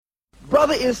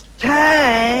Brother, it's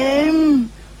time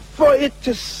for it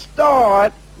to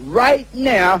start right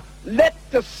now. Let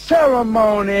the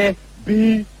ceremony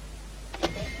begin.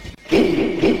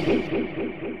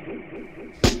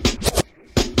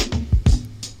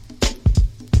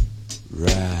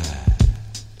 Right.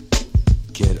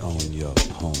 Get on your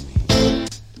pony.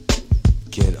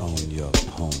 Get on your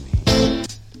pony.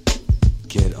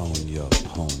 Get on your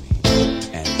pony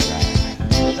and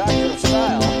ride. Dr.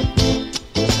 Style.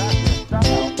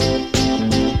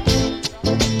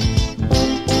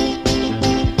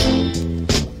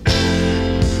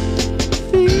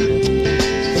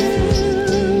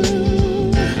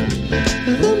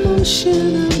 The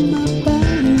motion of my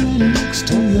body right next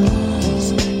to yours.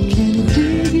 Can you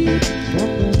dig it?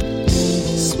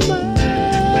 Smile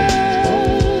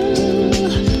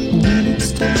when it's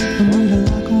time for me to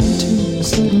lock onto a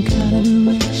certain kind of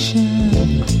direction.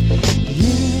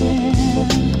 Yeah,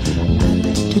 I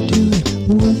like to do it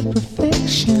with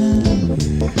perfection.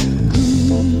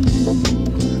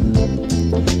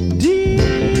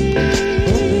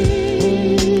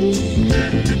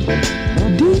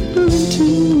 Deeper into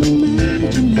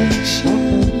imagination,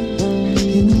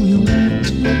 you know you want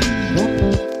to.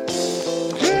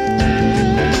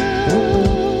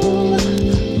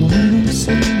 When I'm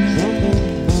saying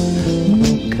no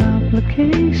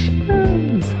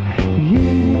complications,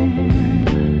 yeah,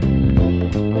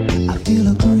 I feel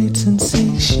a great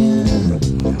sensation.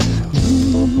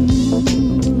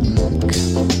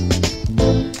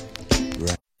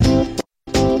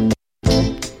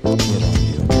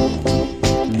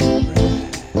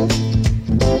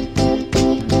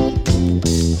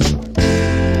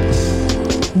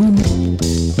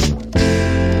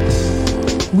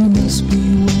 We must be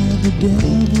where the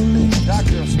devil is.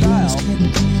 Dr. Style.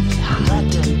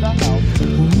 Dr. Style.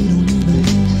 We don't even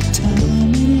know what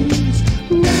time it is.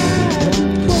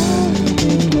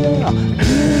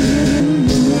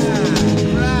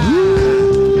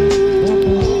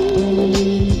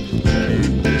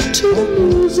 To the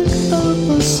music of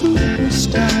a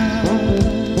superstar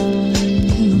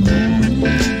in the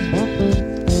morning.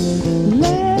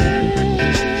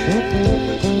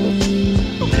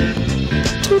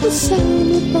 To the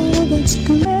sound of all that's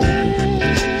good.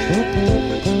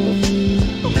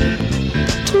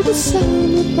 To the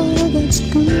sound of all that's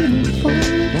good and fine,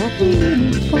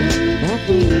 and fine,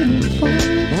 and fine,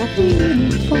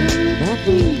 and fine.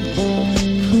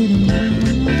 Freedom,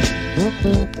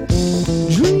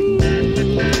 dream,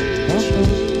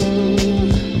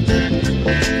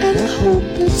 and I hope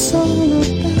it's all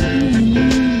about you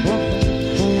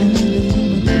and everything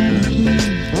we're gonna do.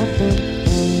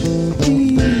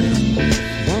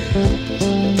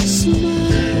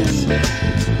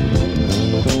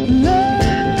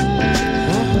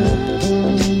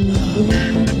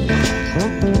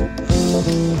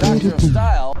 Dr.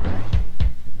 Style.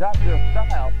 Dr.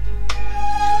 Style.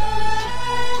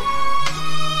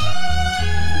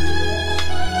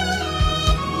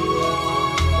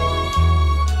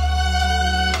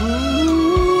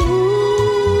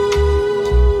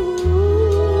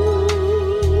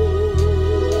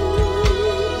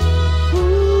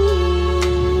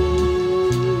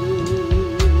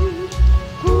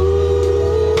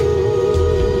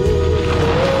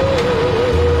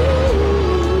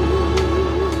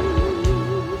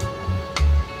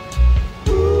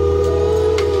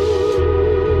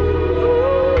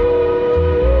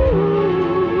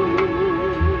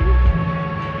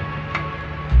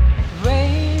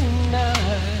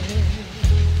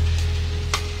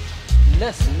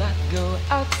 Let's not go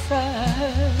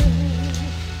outside.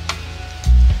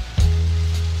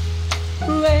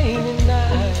 Rainy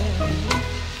night,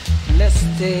 let's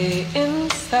stay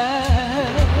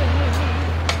inside.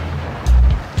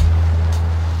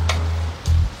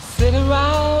 Sit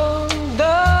around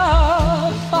the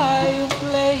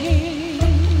fireplace,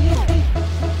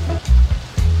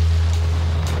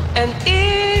 and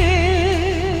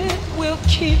it will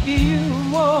keep you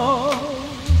warm.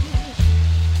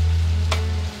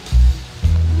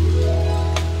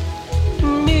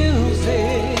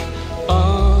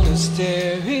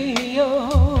 Stereo,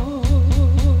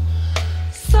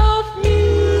 soft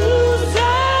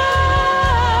music.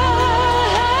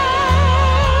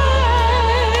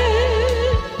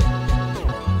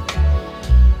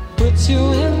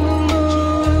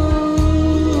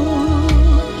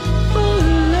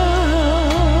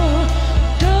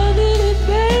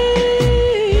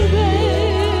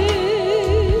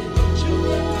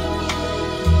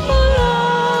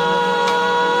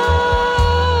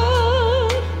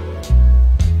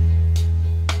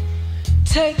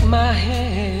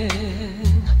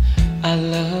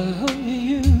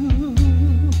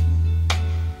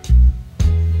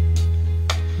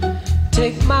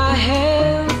 Take my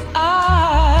hands,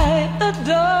 I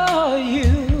adore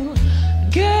you.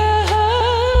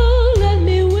 Girl, let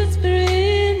me whisper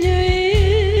in your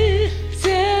ear,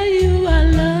 tell you I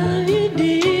love you,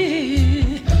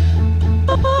 dear.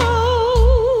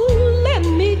 Oh, let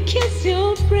me kiss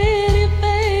your pretty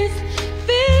face,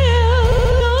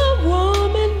 feel your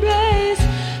warm embrace.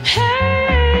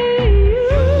 Hey,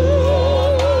 you're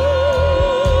mine.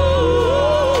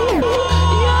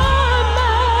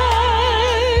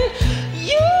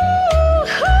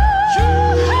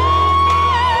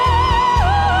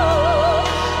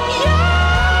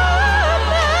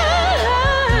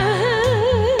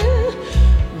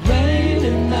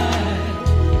 Rainy night,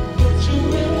 put you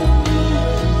in the mood.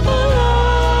 Oh,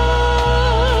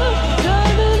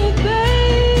 darling,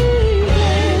 baby,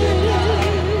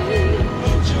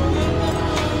 put you in the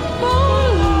mood. Oh,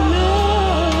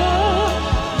 Lord,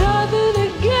 darling,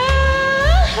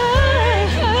 again,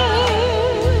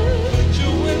 put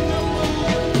you in the mood.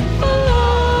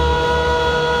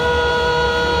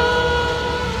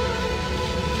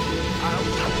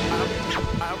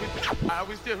 Are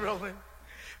we still rolling?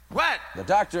 What? The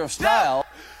Doctor of Style.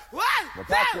 What? The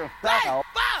Doctor of Style.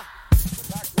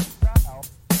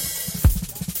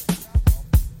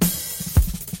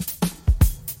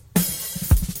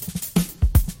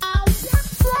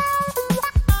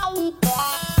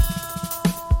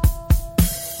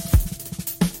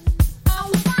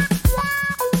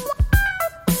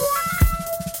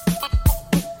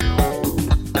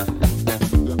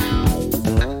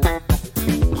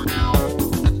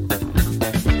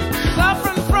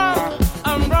 Suffering from a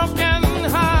broken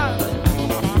heart,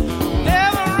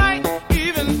 never right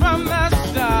even from the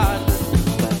start.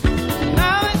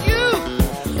 Now that you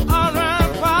are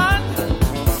apart,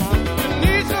 you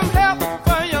need some help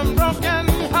for your broken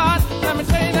heart. Let me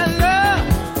tell you that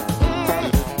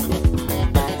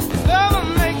love will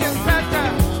make it better.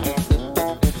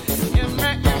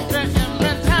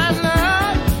 Every time,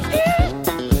 love,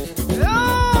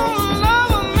 love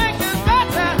will make it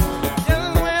better. Yes, it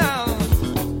will.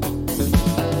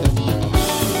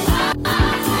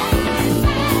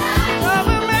 Love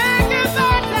will make it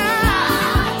better.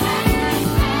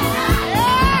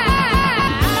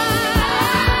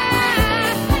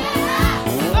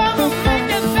 Love will make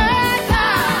it better.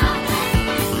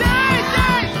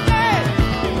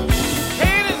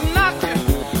 Hate is knocking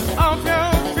off your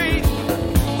feet,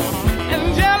 and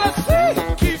jealousy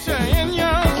keeps you in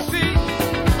your seat.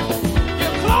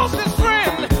 Your closest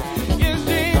friend is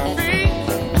defeat,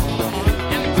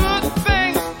 and good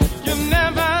things you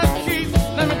never keep.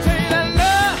 Let me tell you that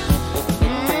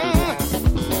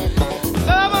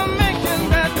love will make it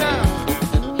better.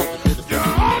 You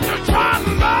ought to try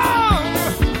love.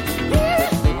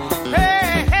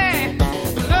 Hey,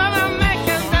 love will make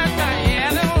it better. Yeah,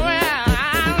 it will.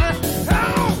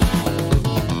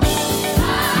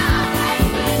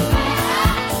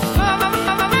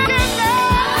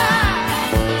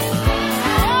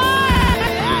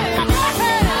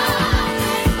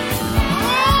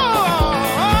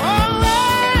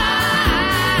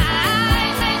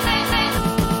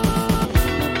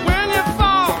 When you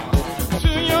fall to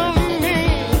your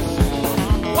knees,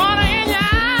 water in your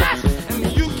eyes and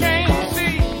you can't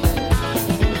see.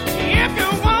 If you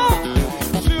want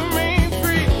to remain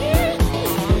free,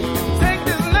 take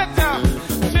this little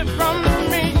tip from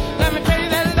me. Let me tell you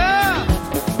that love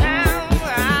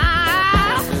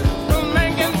will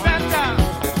make it better.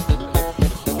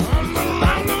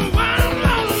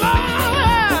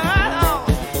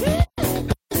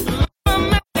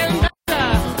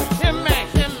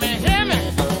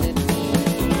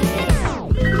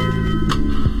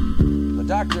 The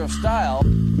Doctor of Style.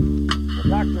 The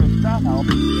Doctor of Style.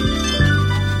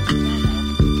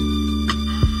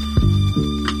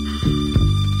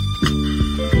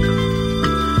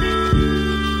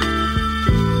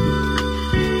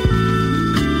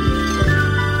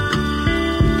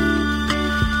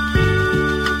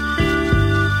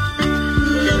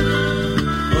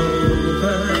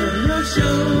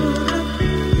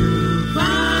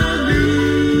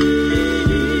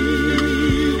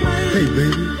 Hey,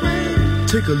 baby,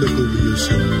 take a look over your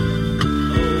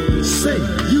shoulder. Say,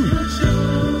 you,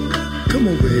 come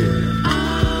over here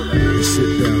and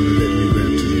sit down and let me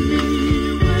rap to you.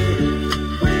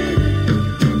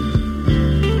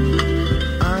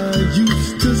 I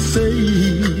used to say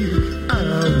I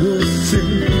was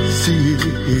sincere,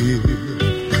 baby,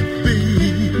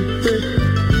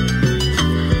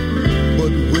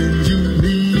 but when you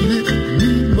needed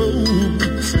me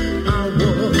most, I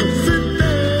wasn't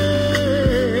there.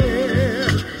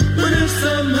 But if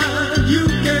somehow you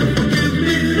can forgive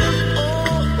me,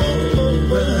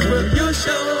 well,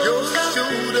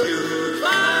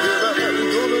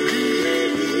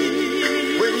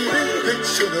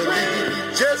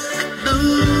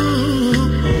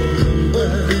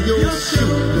 your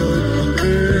shoulder,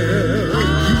 girl,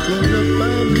 you gonna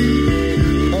find me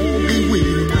on the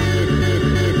way.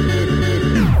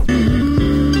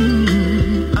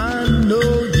 I know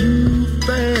you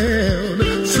found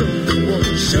someone.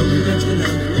 Show me that you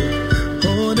love me,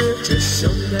 honey. Just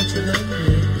show me that you love me.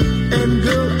 And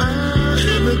girl, I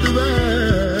look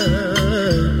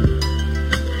around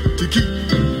to keep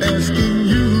asking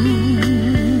you,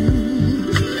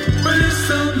 but if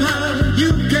somehow you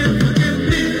can't forgive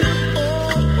me,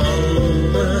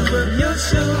 over your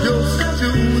shoulder,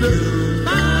 then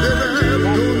I'm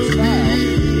gonna be.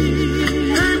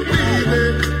 Hey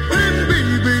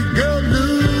baby, girl,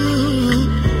 look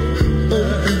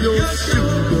over your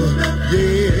shoulder,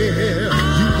 yeah,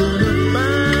 you gonna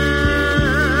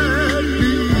find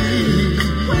me.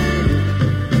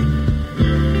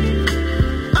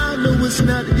 I know it's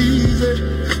not easy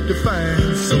to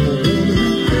find someone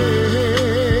who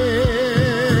cares,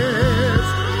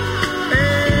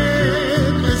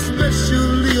 and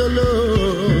especially a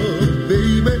love,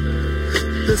 baby,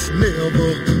 that's never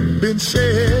been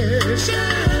shared.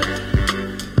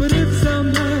 But if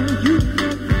somehow you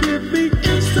can't forgive me,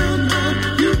 if somehow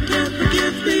you can't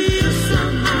forgive me, if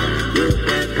somehow you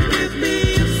can't forgive me,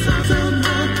 if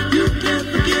somehow you can't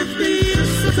forgive me, if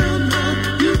somehow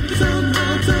you somehow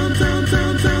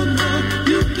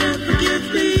you can't forgive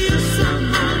me, if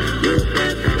somehow you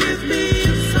can't forgive me,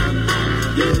 if somehow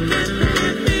you can't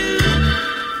forgive me,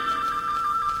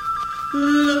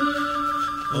 look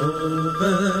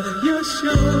over your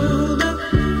shoulder,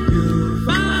 you'll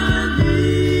find me.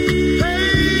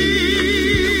 Hey,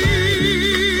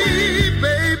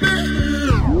 baby.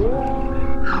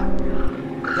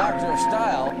 Dr.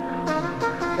 Style.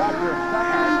 Dr.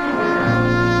 Style.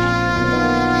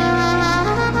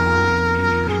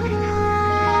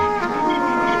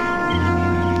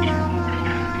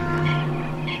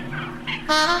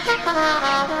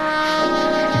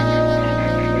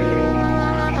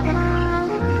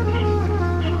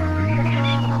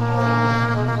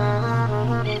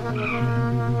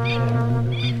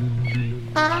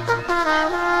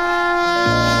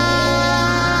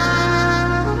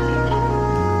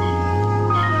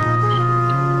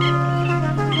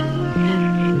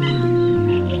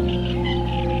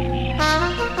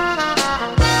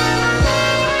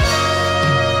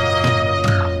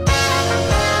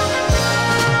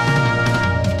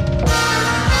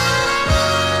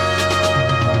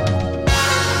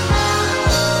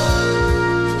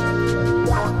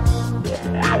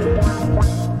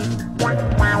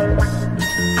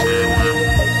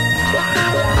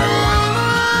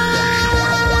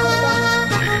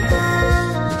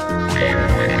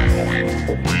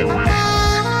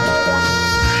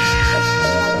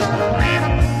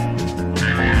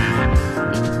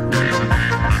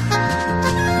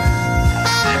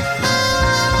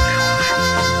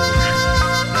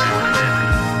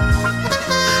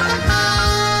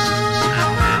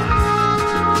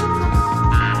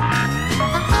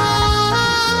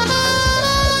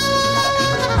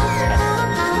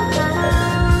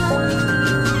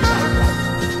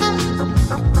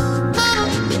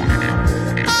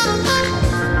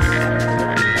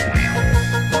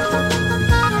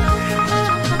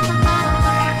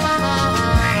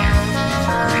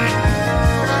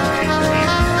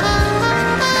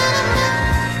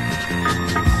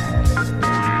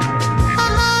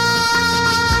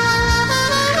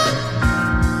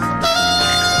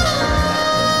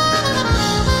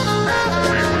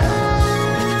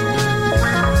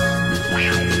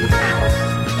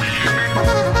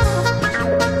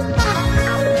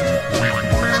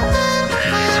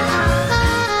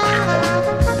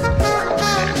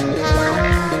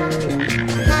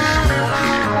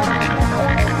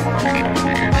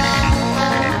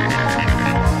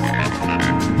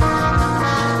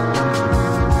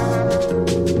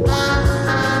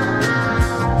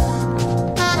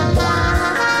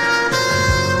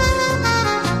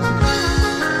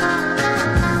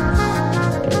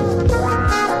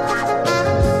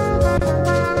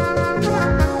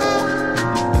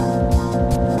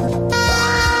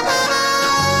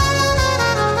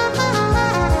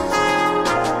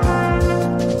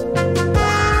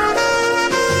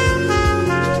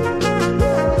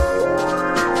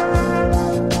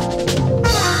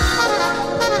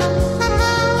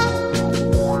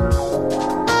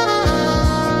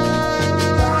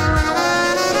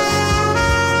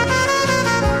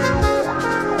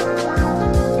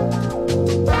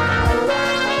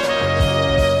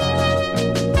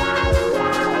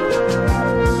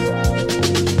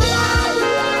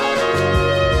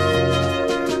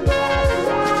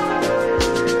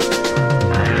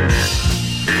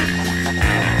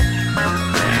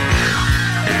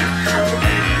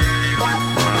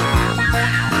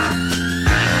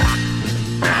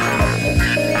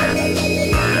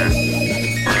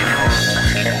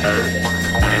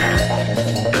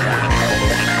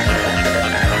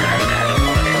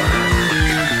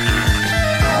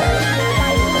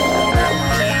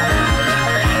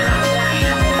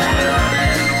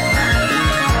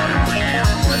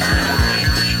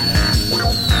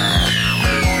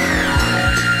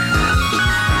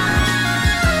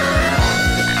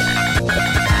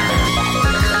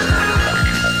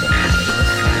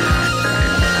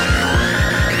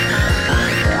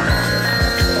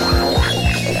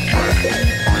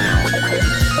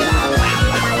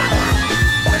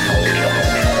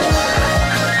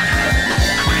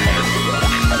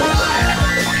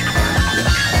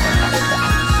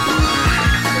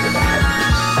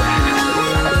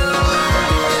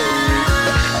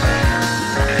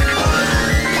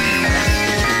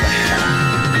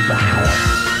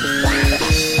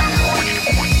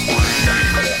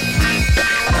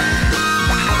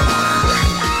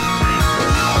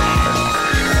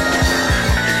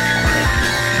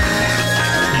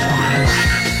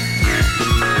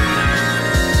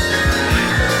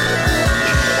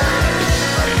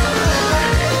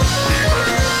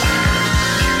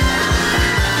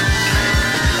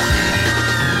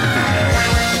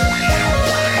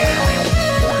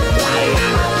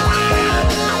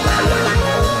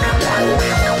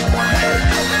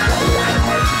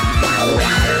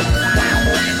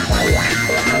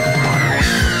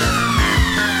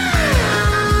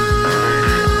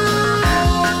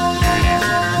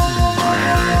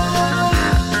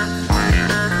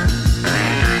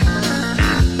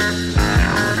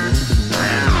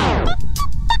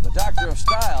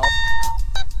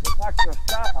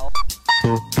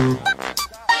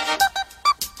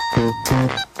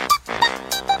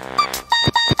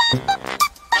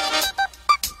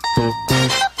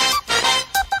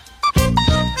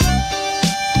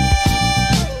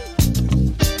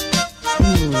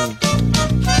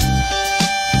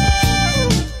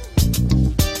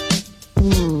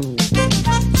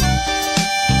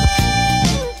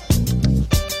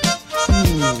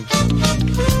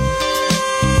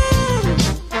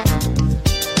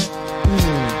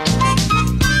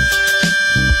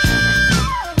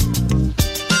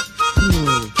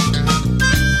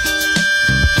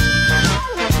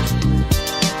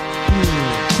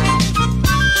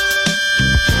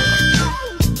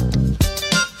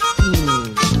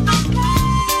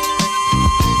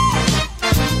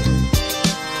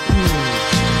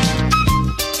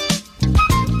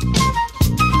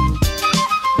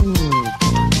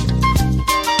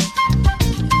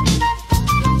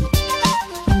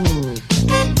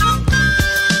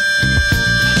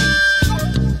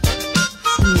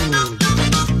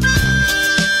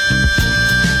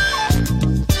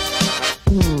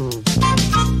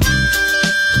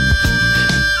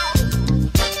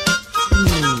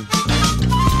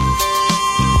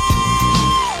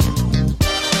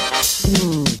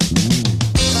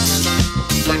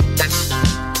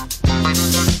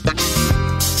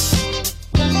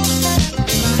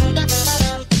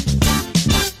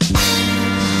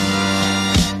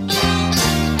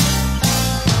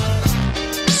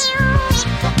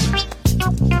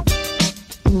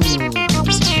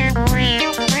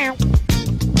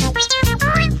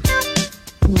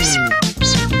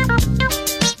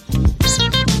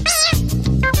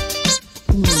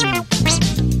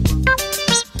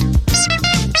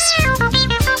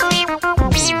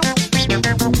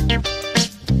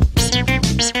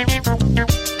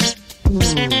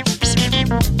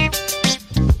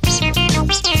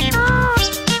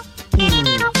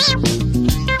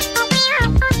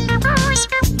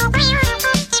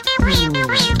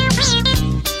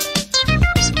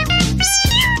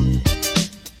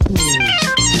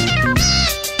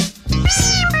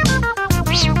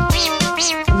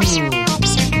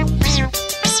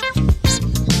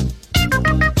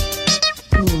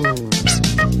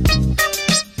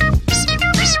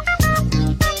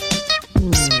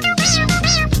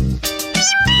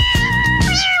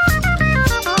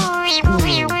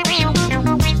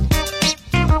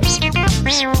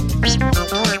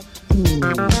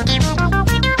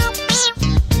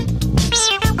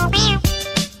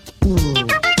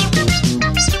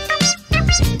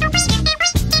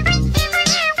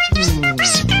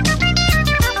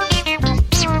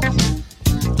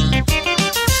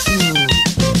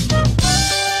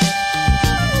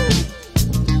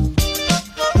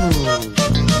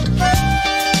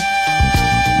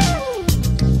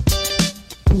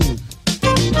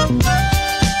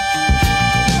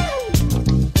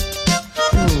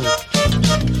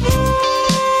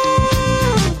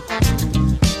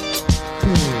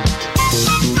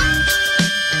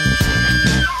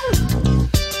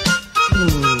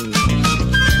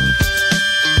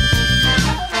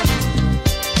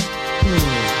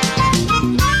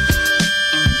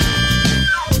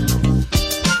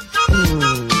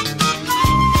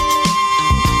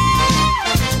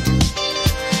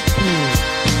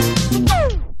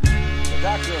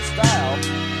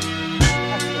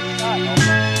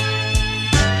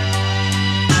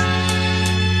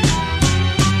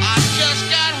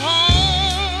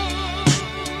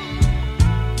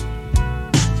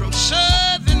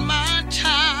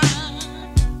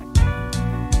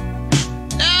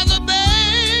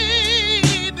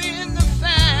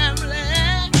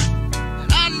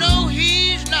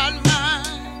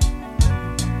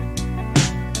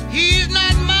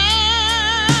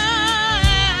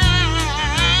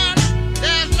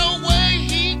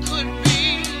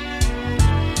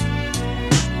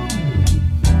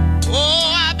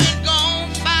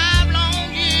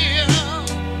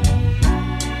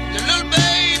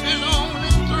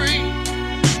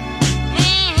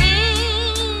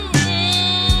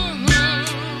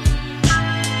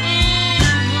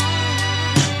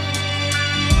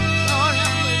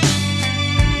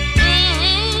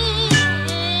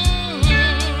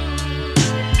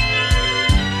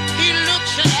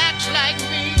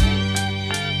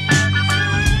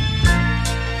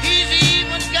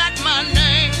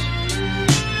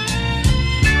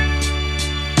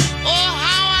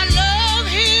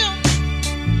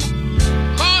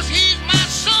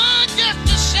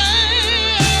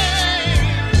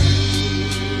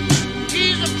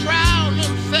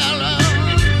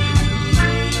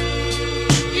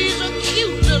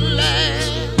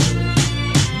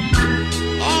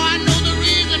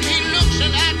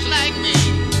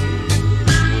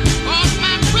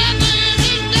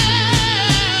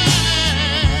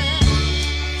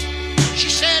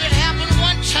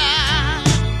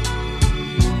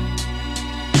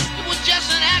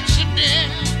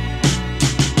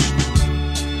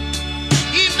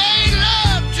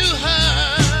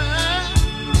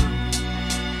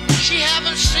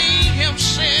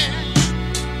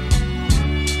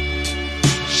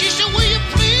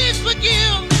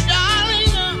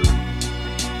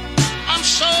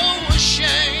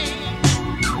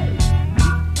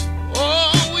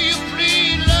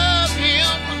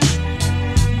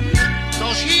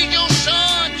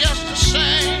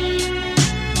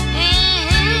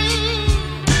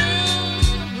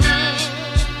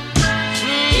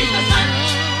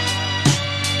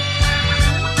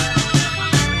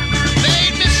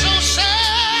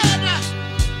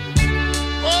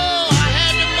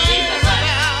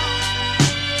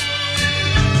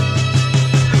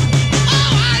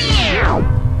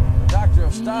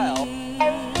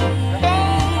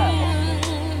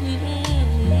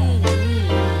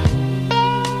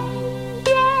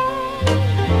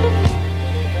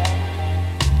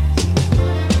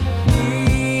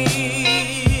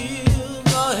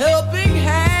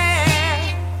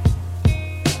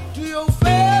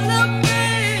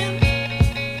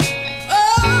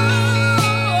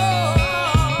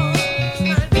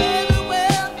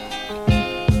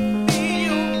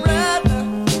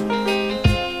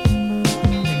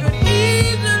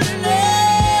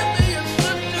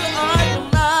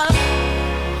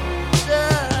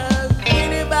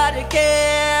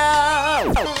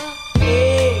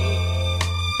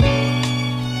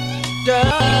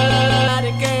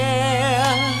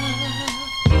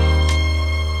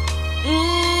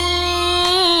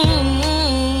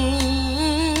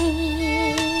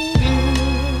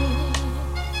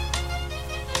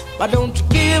 Why don't you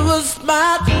give a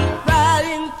smile to right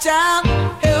in town,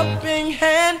 helping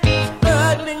hand,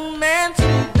 struggling man,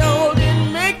 don't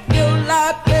it make your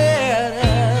life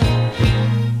better?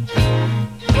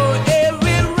 For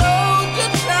every road you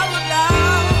travel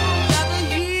down, another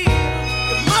year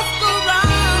you must go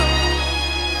round,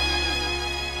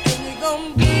 and you're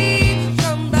gonna need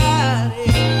somebody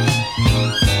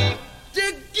to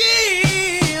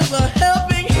give a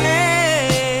helping hand.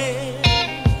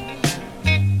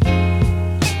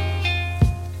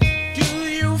 Do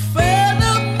you feel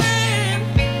the man?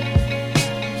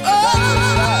 Oh,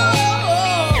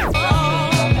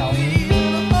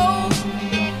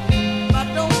 why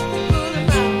don't you put him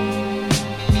out?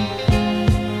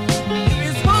 If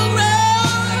it's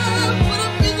around, put a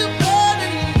piece of blood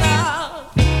in his mouth.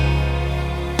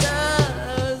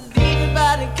 Does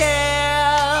anybody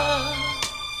care?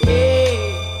 Yeah.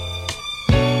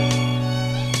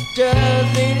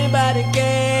 Does anybody care?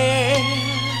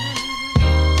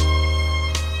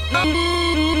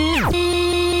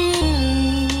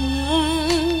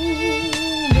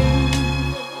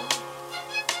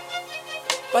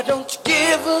 Why don't you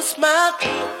give a smile to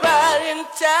right in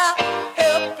town,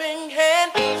 helping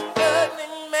hand,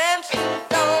 struggling man,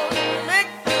 don't make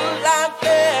your life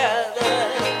better?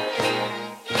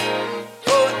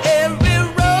 For every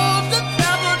road to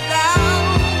travel down,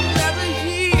 every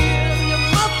year you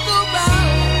must go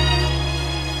round,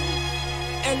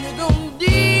 and you're gonna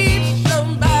need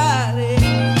somebody.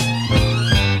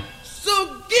 So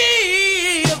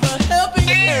give a helping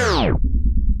hand.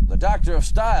 The Doctor of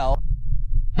Style.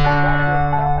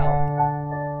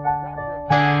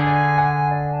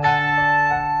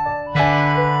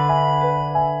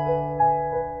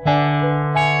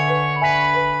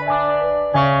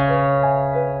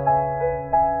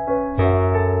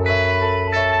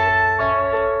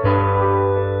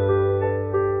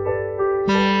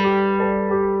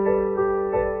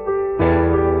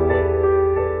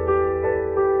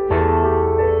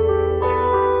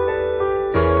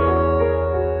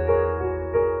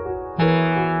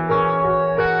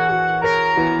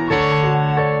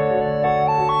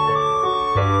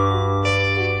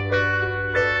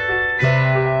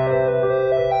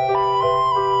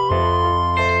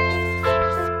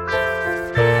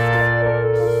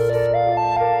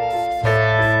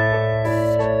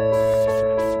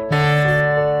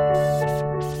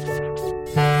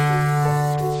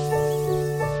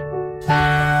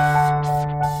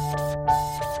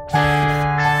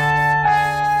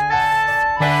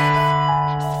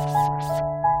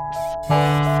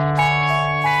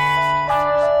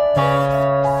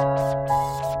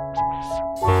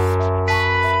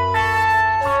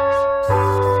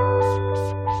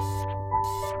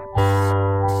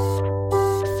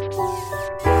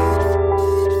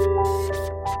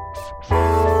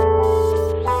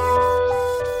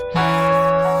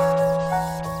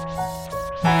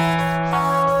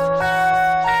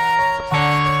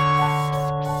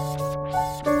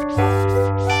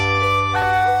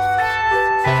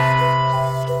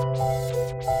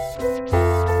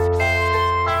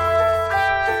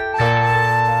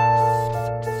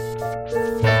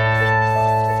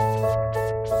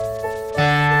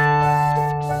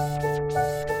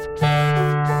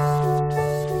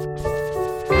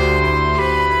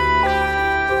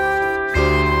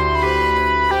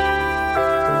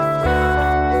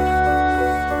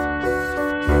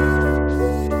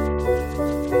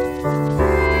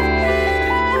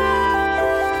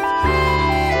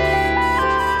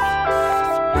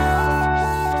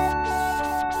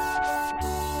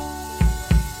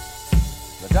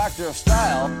 Doctor of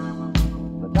Style.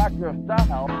 The Doctor of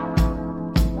Style.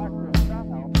 Doctor of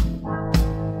Style.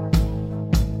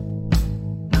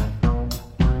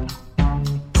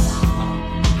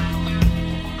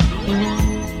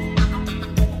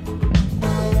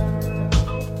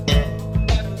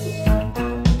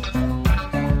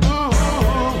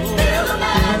 Feel the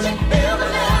magic, feel the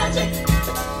magic.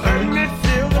 Let me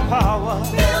feel the power.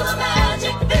 Feel the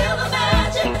magic, feel the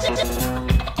magic.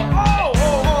 Oh,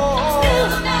 oh, oh. Feel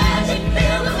the magic,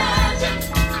 feel the magic.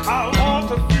 I want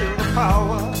to feel the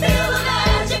power. Feel the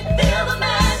magic, feel the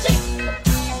magic.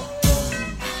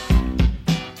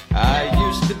 I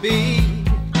used to be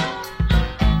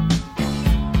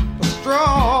a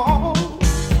strong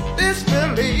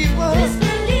disbeliever.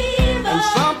 And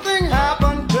something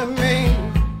happened to me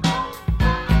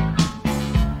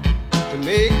to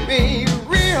make me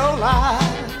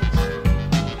realize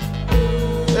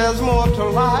there's more to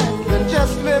life than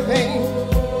just living.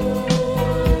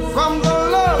 From the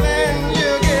loving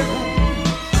you give,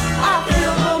 I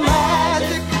feel the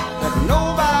magic that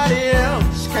nobody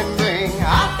else can bring. I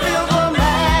feel the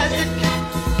magic.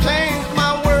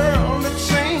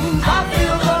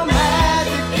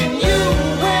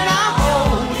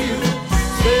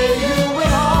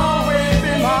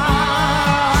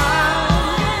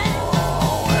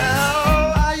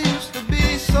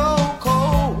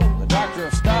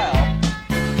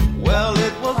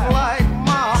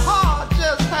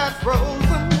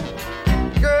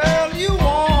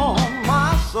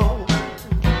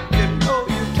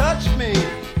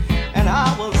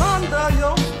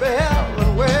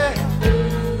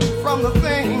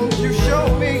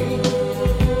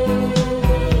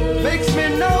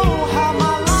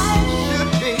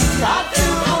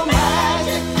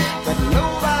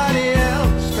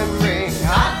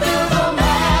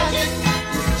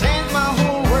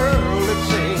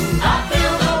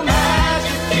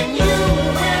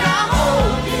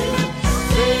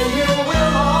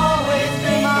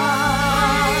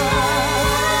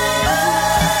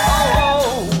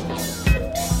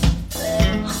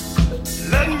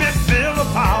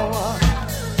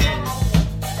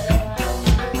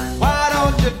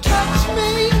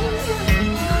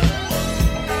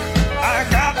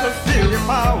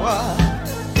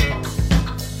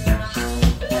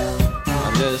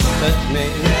 touch me.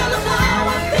 Feel the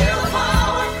power, feel the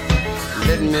power.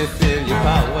 Let me feel your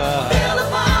power. Feel the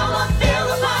power, feel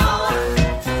the power.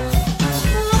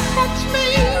 Touch me.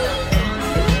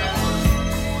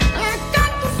 I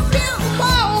got to feel the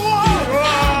power.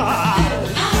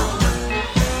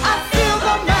 I feel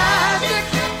the magic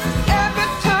every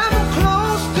time I'm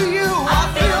close to you. I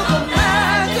feel the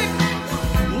magic,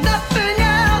 nothing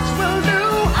else will do.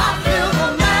 I feel the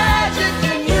magic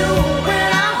in you when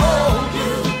I hold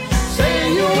you. Say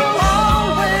you will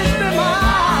always be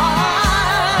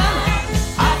mine.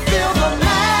 I feel the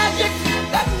magic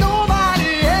that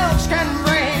nobody else can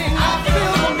bring. I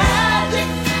feel the magic,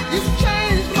 you've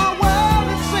changed my world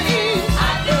it seems.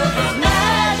 I feel the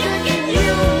magic in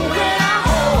you when I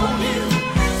hold you.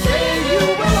 Say you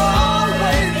will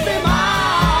always be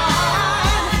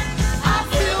mine. I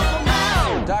feel the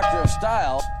magic. Doctor of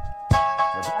Style.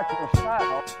 The Doctor of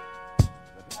Style.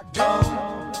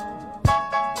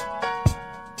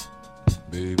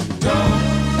 Baby,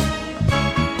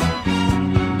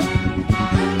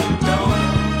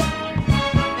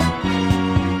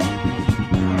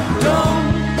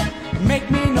 Don't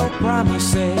make me no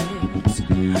promises.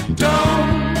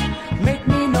 Don't make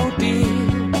me no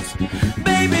deals.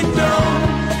 Baby,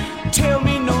 don't tell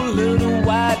me no little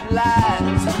white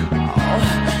lies.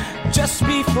 Oh, just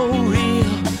be for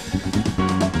real.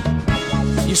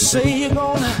 You say you're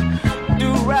gonna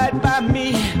do right by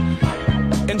me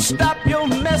and stop your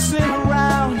messing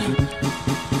around.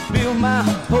 Build my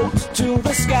hopes to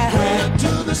the sky,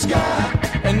 to the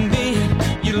sky, and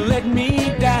then you let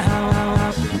me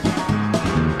down.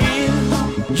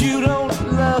 If you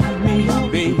don't love me,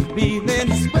 baby, then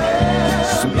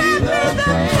spare me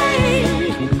the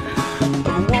pain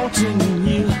of wanting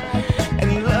you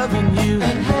and loving you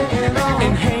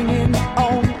and hanging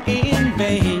on in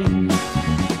vain.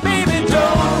 Baby,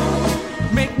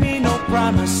 don't make me no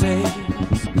promises.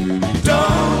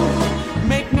 Don't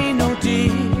make me no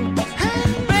deals.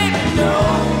 Baby,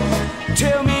 don't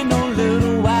tell me no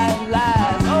little white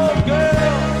lies. Oh,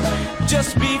 girl,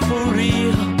 just be for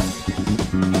real.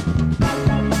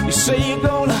 You say you're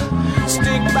gonna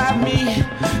stick by me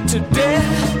to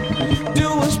death, do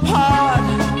us part.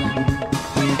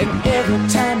 And every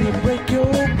time you break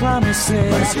your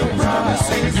promises, you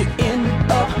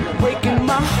end up breaking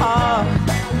my heart.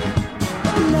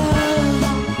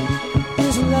 Love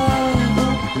is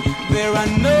love. There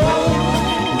are no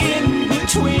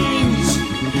in-betweens.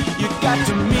 You got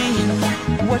to mean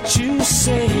what you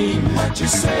say.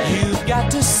 You've got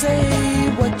to say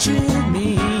what you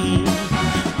mean.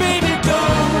 Baby,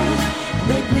 don't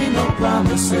make me no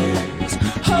promises.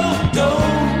 Oh,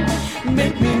 don't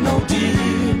make me no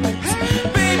deals.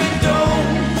 Baby,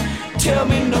 don't tell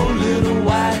me no little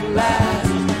white lies.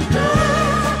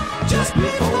 Just be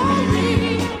for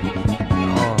me.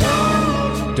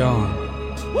 don't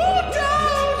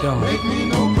Make me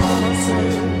no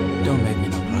promises. don't make me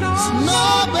no promises. No,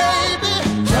 baby.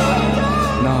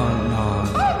 No,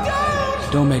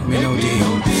 don't make me no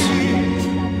deals.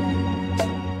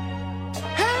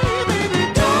 Hey,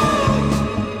 baby,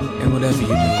 don't And whatever you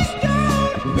do,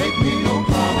 make me no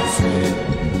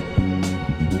promises.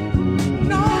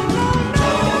 No,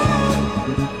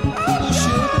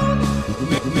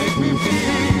 sugar, make me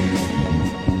feel.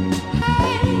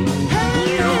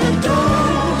 Hey,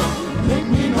 don't make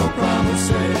me no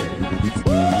promises.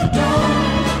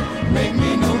 Don't make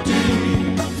me no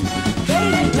deal.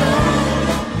 Hey,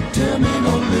 don't tell me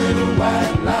no little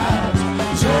white lies.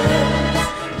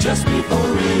 Just be for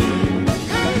real.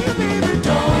 Hey, baby,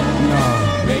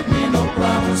 don't make me no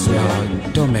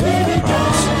promises. don't make me no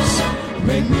promises.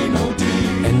 Make me no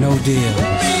deal. And no deals.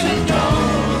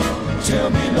 Don't tell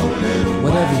me no little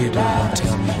Whatever you do, don't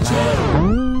tell me a lie.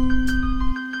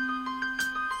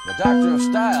 The Doctor of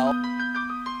Style.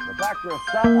 The Doctor of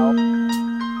Style.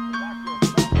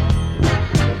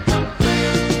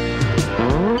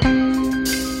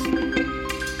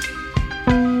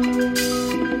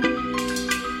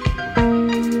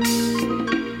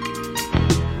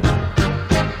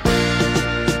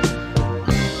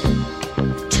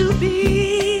 To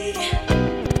be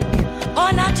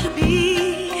or not to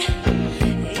be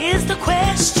is the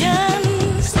question.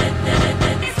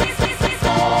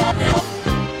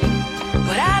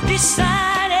 But I've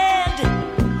decided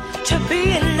to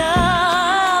be in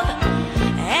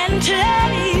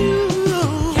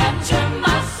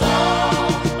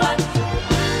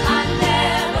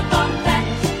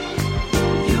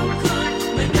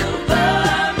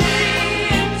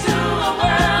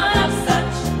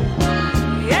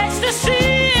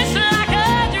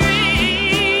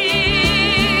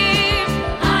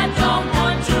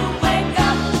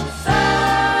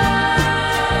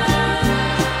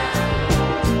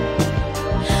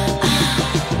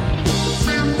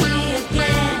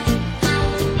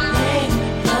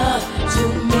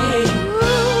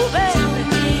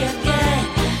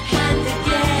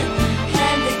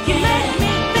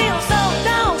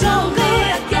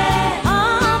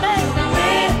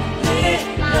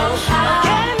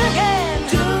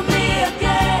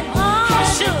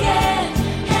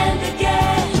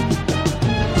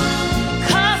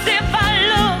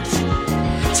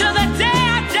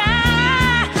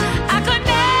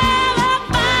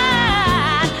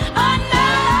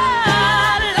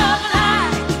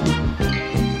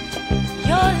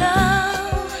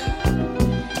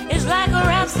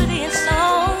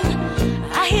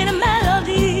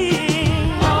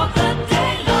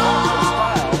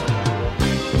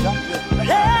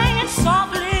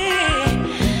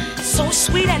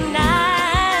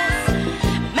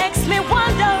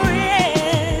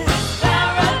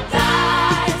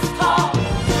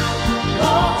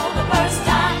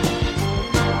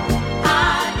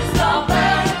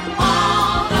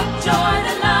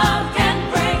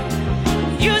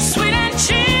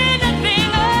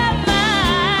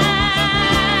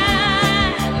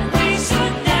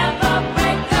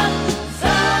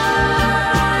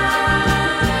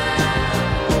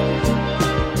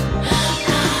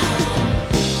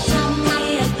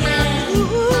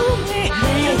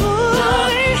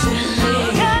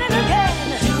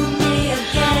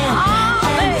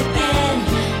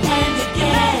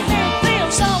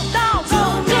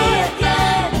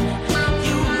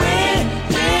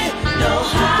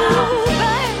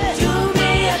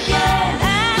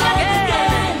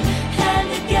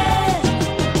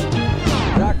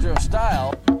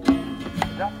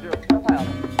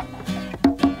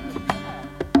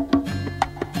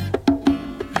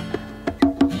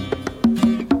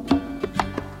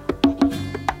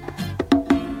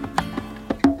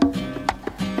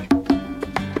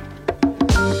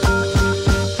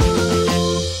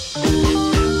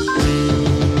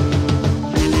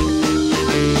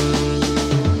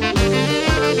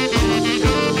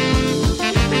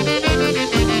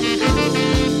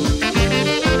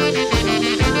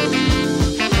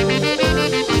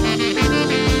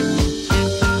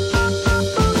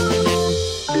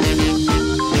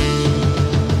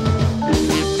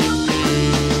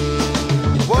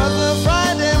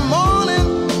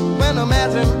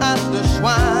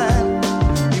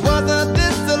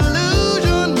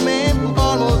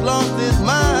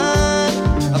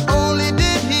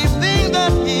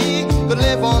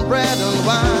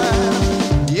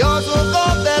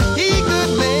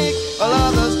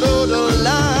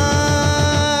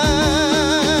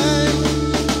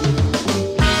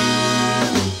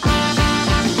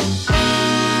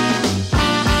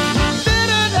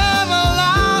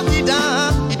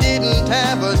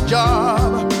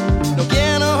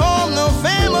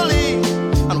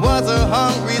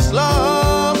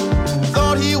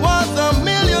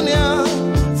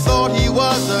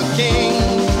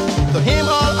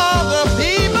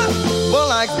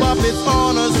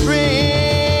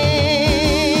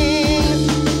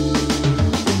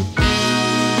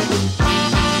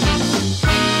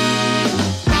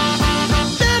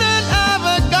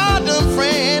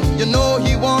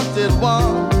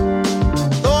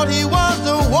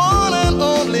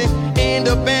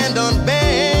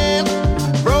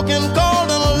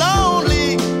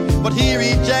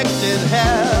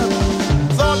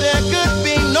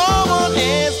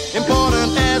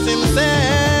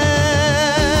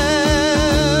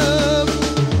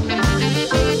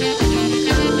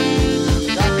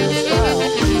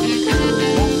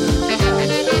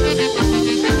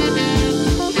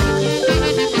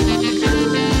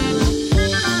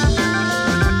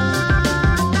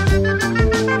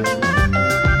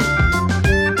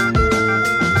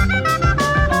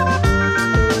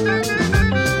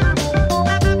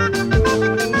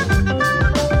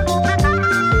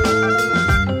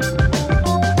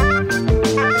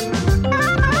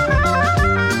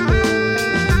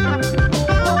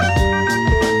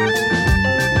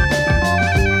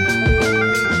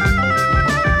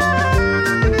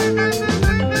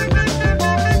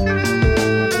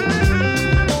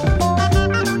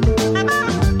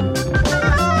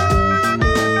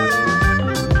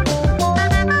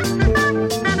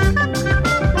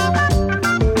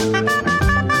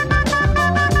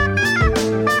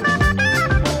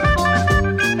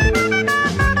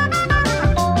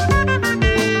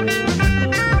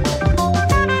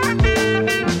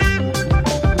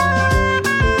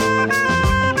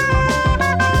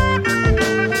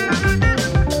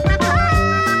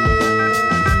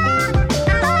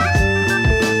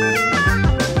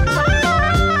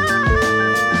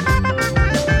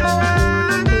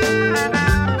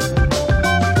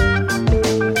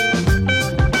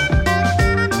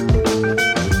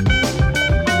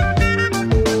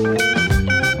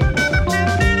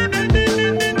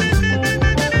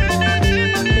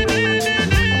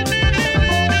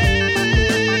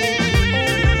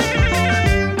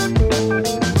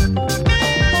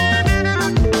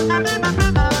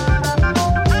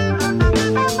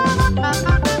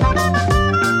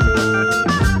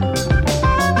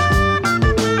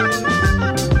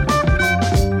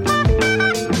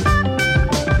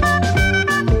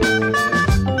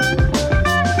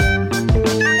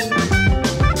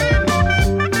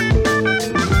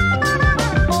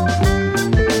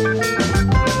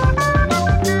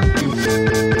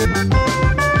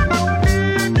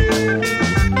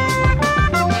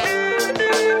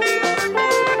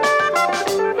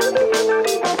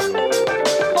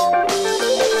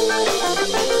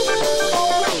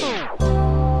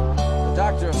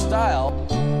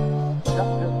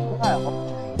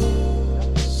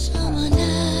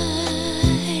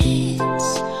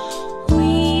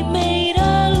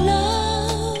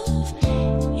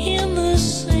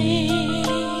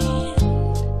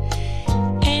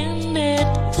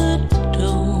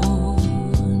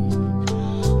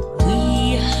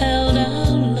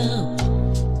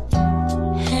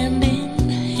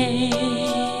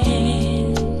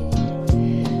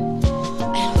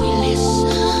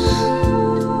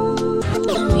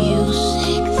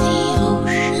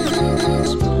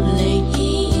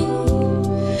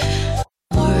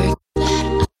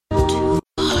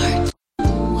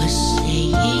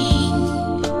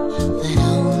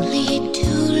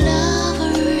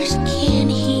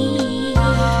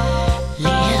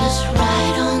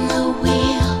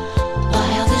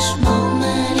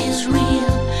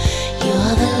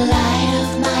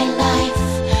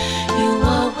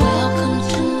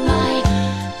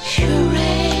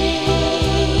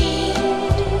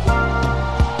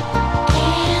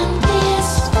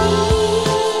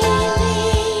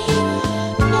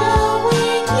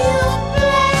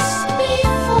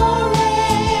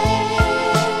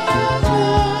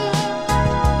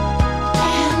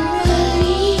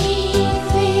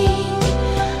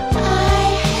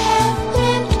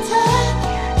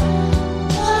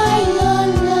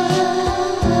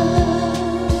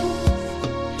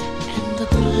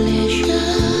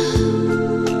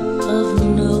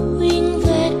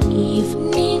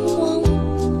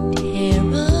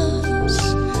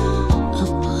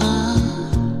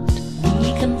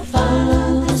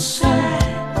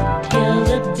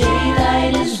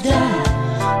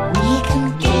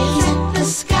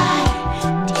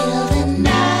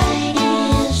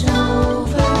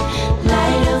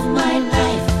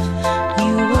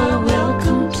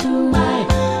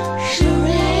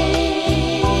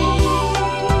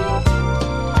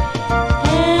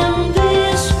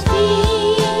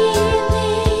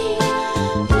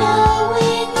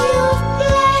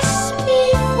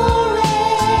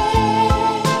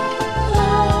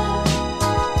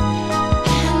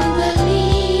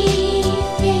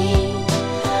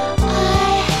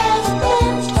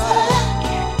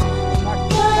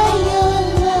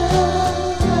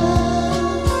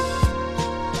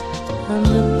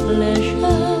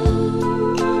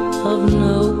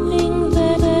knowing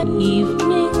that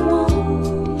evening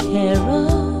won't tear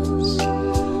us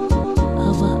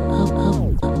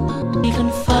apart. We can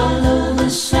follow the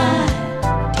sun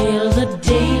till the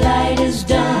daylight is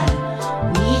done.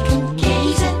 We can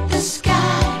gaze at the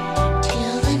sky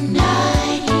till the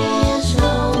night is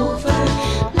over.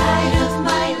 Light of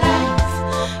my life,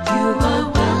 you are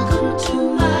welcome to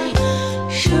my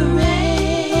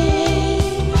charade.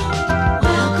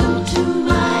 Welcome to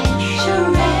my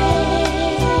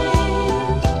charade.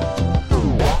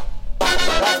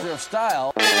 Doctor of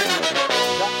Style.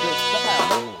 Doctor of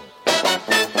Style.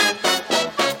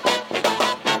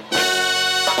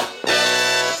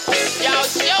 Y'all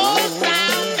sure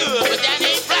sound good, but that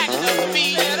ain't black enough for me.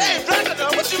 That ain't black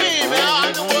enough? What you mean, man?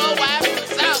 I'm the worldwide from the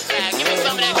South side. Give me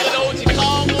some of that good old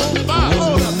Chicago bar.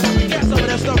 Hold up, man. We got some of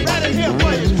that stuff right in here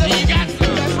for you. So you got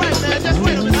some. That's right, man. Just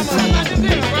wait a minute. I'm gonna knock this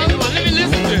in, bro. Well, let me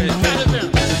listen to it. Try this in.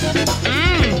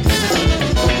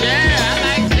 Yeah, I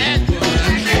like that.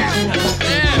 Yeah.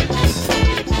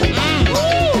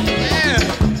 Woo. Yeah.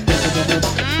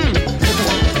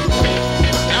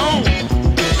 No.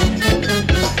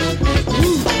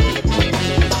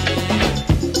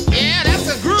 Yeah, that's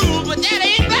a groove, but that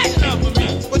ain't black enough for me.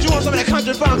 What you want, some of that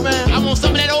country funk, man? I want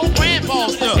some of that old grandpa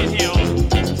stuff.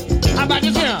 How about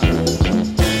this here?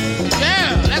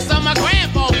 Yeah, that's some of my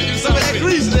grandpa would do. Some of that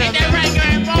grease there. Ain't that right,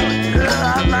 grandpa?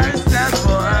 Yeah, I like that,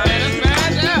 boy. Yeah, that's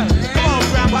right, yeah. Come on,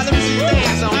 grandpa, let me see you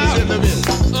dance on this in a minute.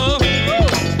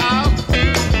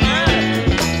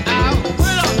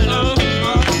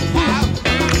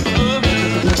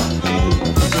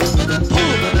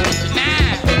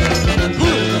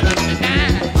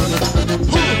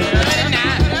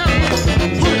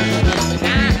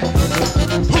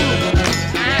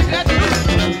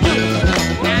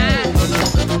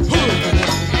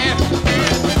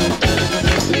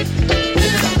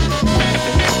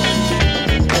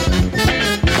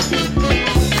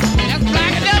 That's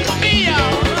black enough for me,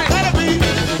 y'all. That'll be.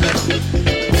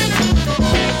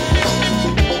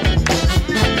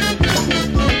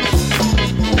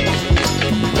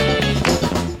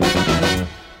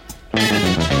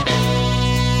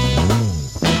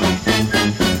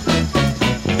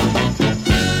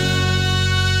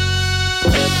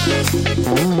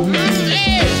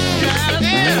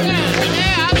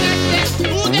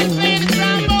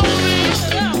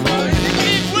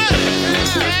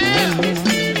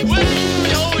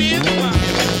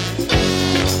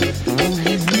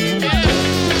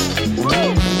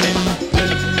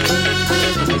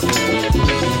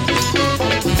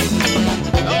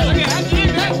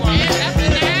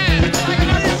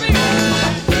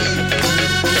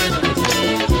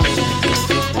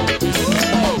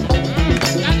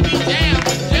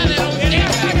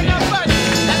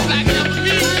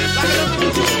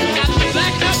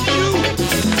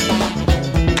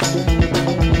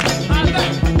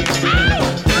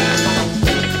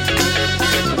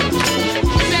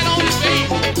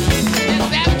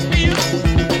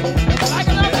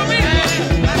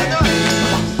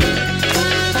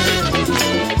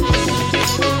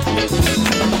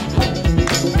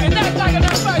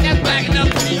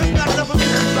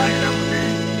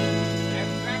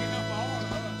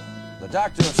 The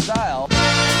Doctor of Style.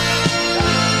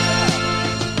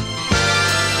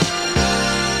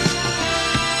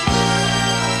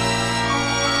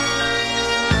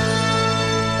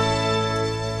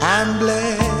 I'm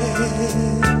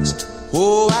blessed,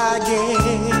 oh I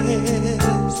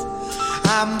guess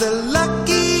I'm the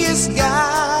luckiest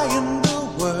guy in the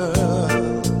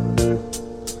world.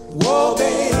 Whoa,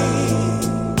 babe,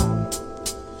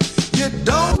 you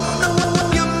don't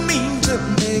know you mean to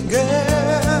me,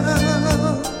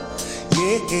 girl.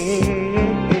 Yeah,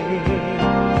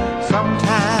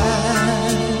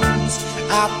 sometimes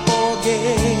I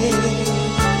forget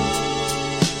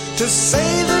to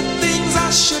say the things I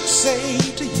should say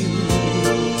to you.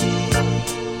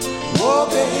 Oh,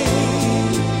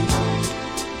 babe,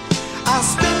 I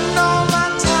spend all my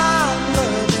time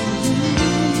loving you.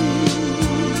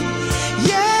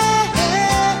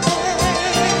 Yeah,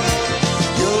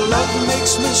 your love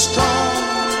makes me strong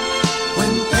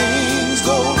when things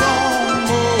go wrong.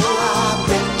 Oh, I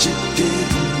bet you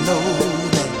didn't know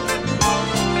that.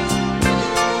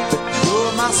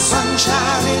 You're my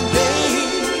sunshiny day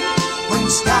when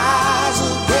skies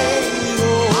are gray.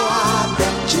 Oh, I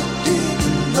bet you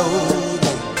didn't know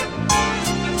that.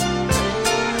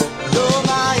 You're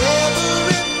my everything.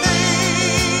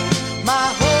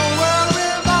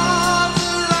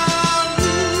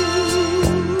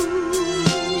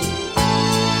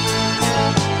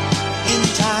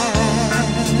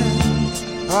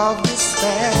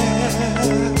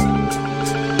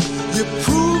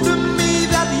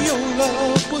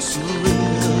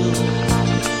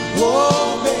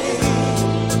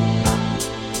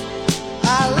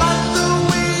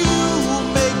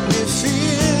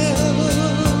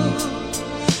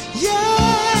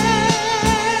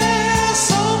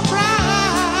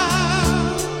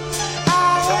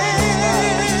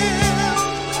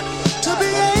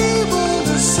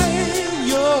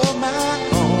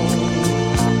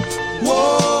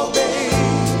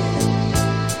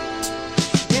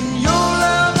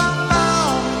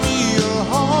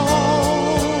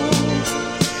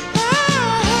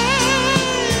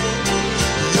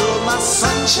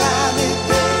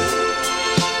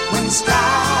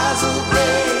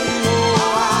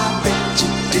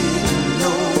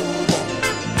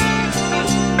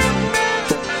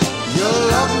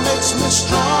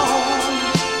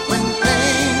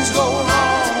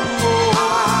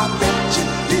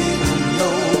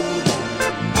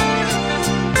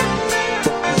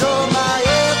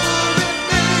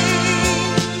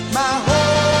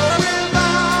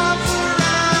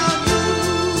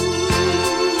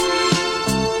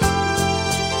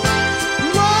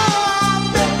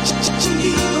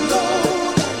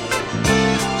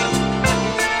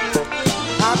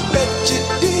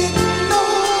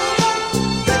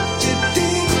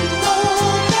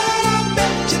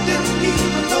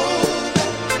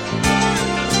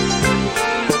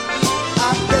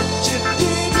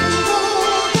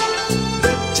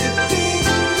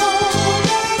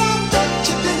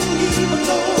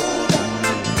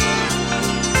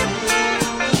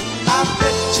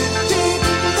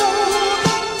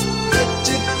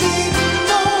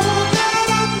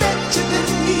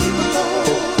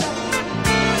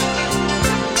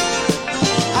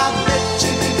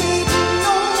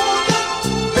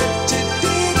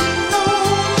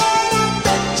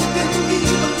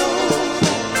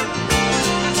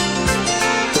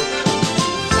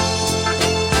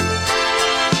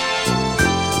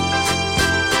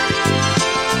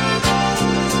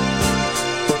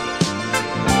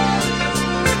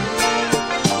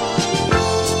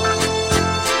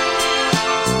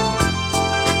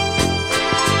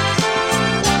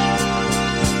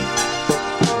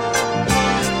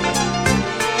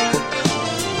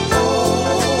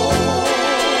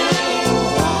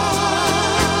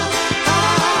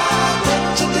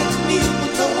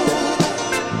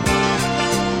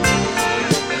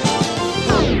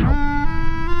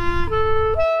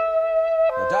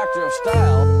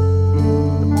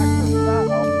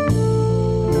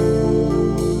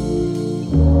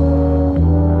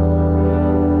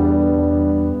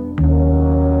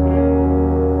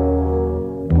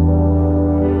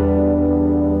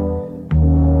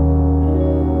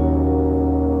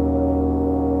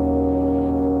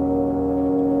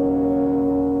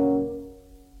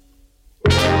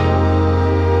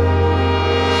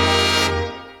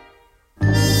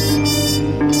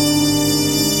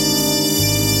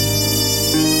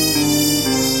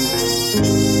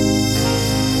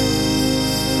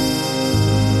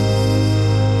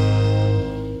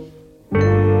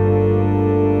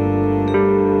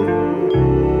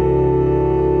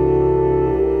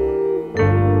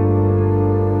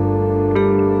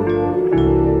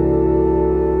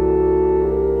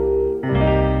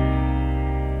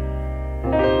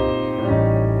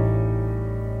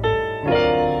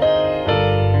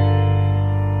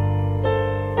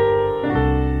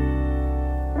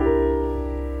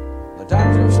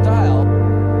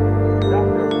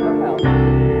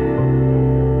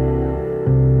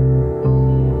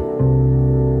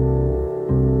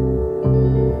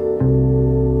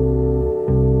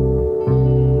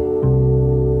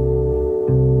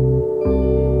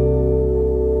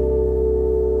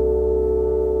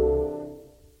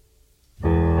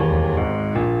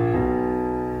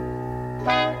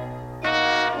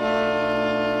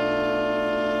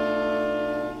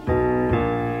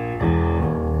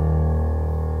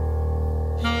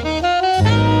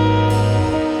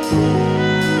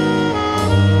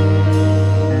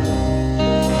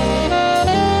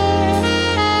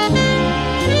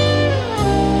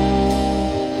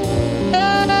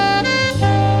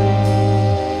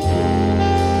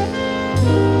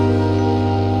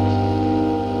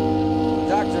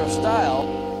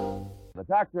 The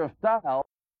Doctor of Style.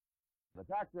 The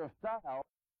Doctor of Style.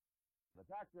 The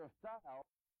Doctor of Style.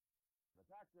 The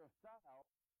Doctor of Style.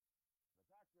 The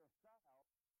Doctor of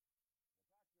Style.